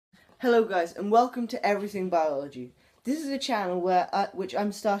Hello guys, and welcome to Everything Biology. This is a channel which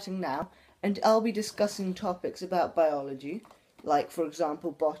I'm starting now, and I'll be discussing topics about biology, like for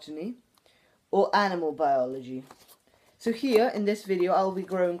example botany, or animal biology. So here, in this video, I'll be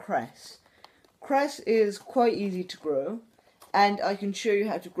growing cress. Cress is quite easy to grow, and I can show you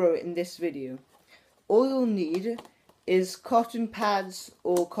how to grow it in this video. All you'll need is cotton pads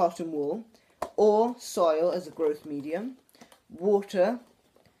or cotton wool, or soil as a growth medium, water,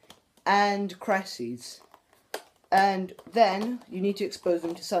 and cress seeds. And then you need to expose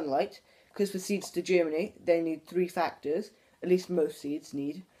them to sunlight, because for seeds to germinate they need three factors, at least most seeds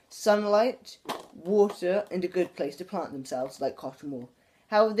need: sunlight, water, and a good place to plant themselves, like cotton wool.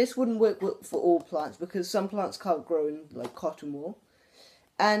 However, this wouldn't work for all plants, because some plants can't grow in like cotton wool.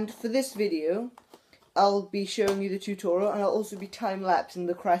 And for this video I'll be showing you the tutorial, and I'll also be time-lapsing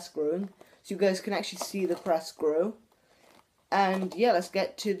the cress growing, so you guys can actually see the cress grow. And yeah, let's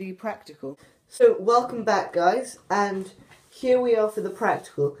get to the practical. So welcome back guys, and here we are for the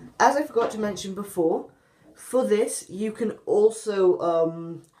practical. As I forgot to mention before, for this you can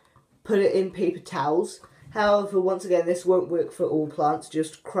also put it in paper towels. However, once again, this won't work for all plants,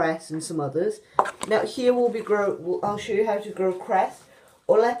 just cress and some others. Now here I'll show you how to grow cress,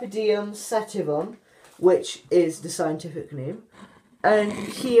 or Lepidium sativum, which is the scientific name. And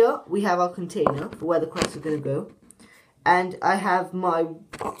here we have our container for where the cress are going to go. And I have my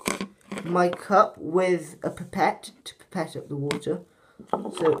cup with a pipette to pipette up the water.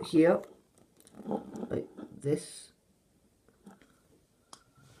 So here, like this.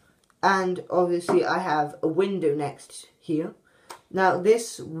 And obviously I have a window next here. Now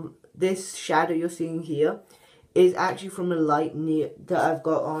this shadow you're seeing here is actually from a light that I've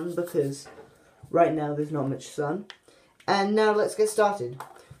got on, because right now there's not much sun. And now let's get started.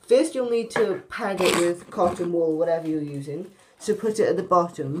 First you'll need to pad it with cotton wool, whatever you're using, so put it at the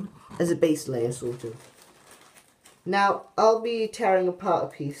bottom as a base layer, sort of. Now I'll be tearing apart a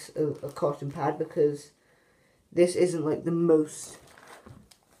piece of a cotton pad, because this isn't like the most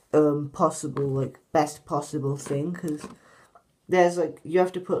best possible thing, because there's you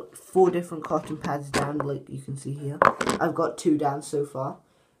have to put 4 different cotton pads down, like you can see here. I've got 2 down so far,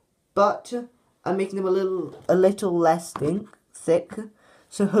 but I'm making them a little less thick.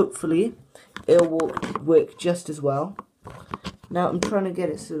 So hopefully it'll work just as well. Now I'm trying to get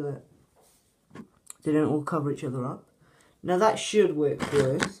it so that they don't all cover each other up. Now that should work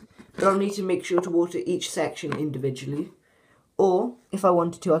for us, but I'll need to make sure to water each section individually. Or, if I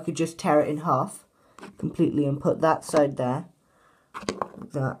wanted to, I could just tear it in half completely and put that side there,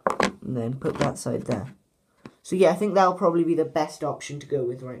 like that, and then put that side there. So yeah, I think that'll probably be the best option to go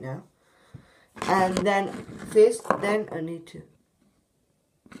with right now. And then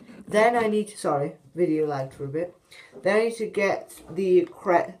sorry, video lagged for a bit. Then I need to get the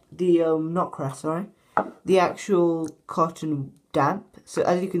actual cotton damp. So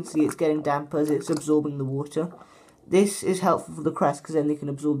as you can see, it's getting damp as it's absorbing the water. This is helpful for the cress, because then they can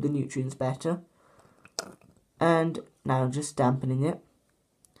absorb the nutrients better. And now just dampening it.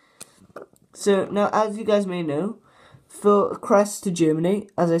 So now, as you guys may know, for cress to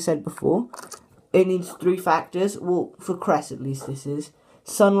germinate, as I said before, it needs 3 factors. Well, for cress at least this is: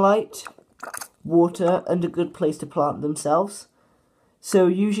 sunlight, water, and a good place to plant themselves. So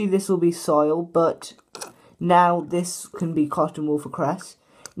usually this will be soil, but now this can be cotton wool for cress.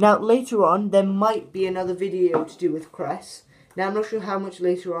 Now later on there might be another video to do with cress. Now I'm not sure how much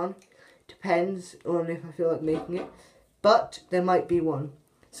later on, depends on if I feel like making it, but there might be one,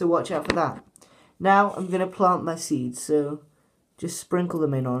 so watch out for that. Now I'm going to plant my seeds, so just sprinkle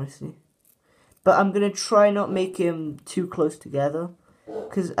them in, honestly. But I'm going to try not make them too close together,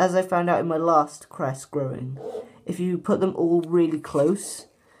 because as I found out in my last cress growing, if you put them all really close,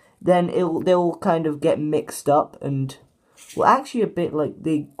 then they'll kind of get mixed up, and, well, actually a bit like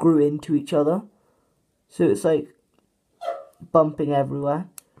they grew into each other. So it's like bumping everywhere.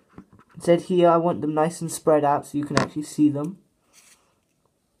 Instead here, I want them nice and spread out so you can actually see them.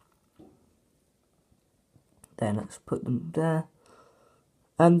 Then let's put them there.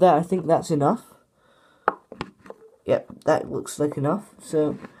 And there, I think that's enough. Yep, that looks like enough.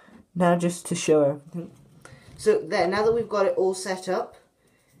 So now just to show everything. So there, now that we've got it all set up,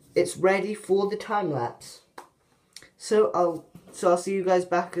 it's ready for the time lapse. So I'll see you guys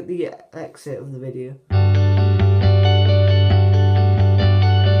back at the exit of the video.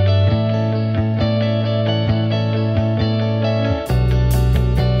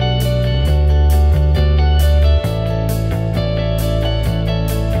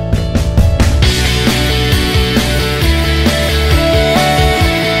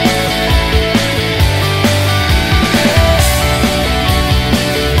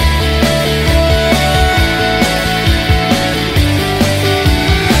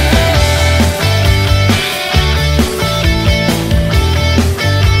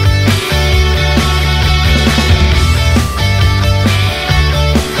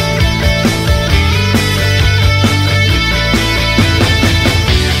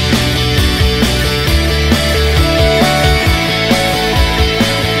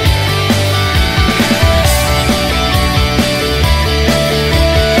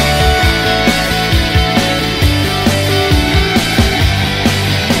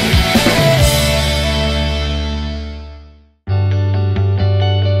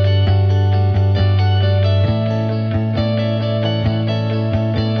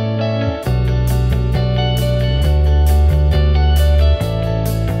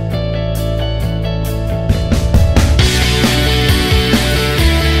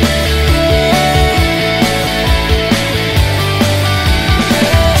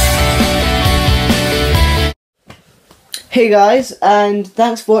 Hey guys, and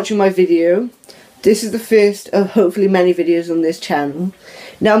thanks for watching my video. This is the first of hopefully many videos on this channel.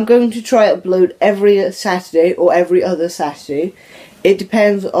 Now I'm going to try upload every Saturday or every other Saturday. It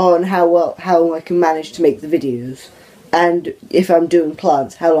depends on how I can manage to make the videos, and if I'm doing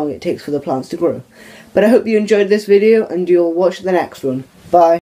plants, how long it takes for the plants to grow. But I hope you enjoyed this video and you'll watch the next one. Bye.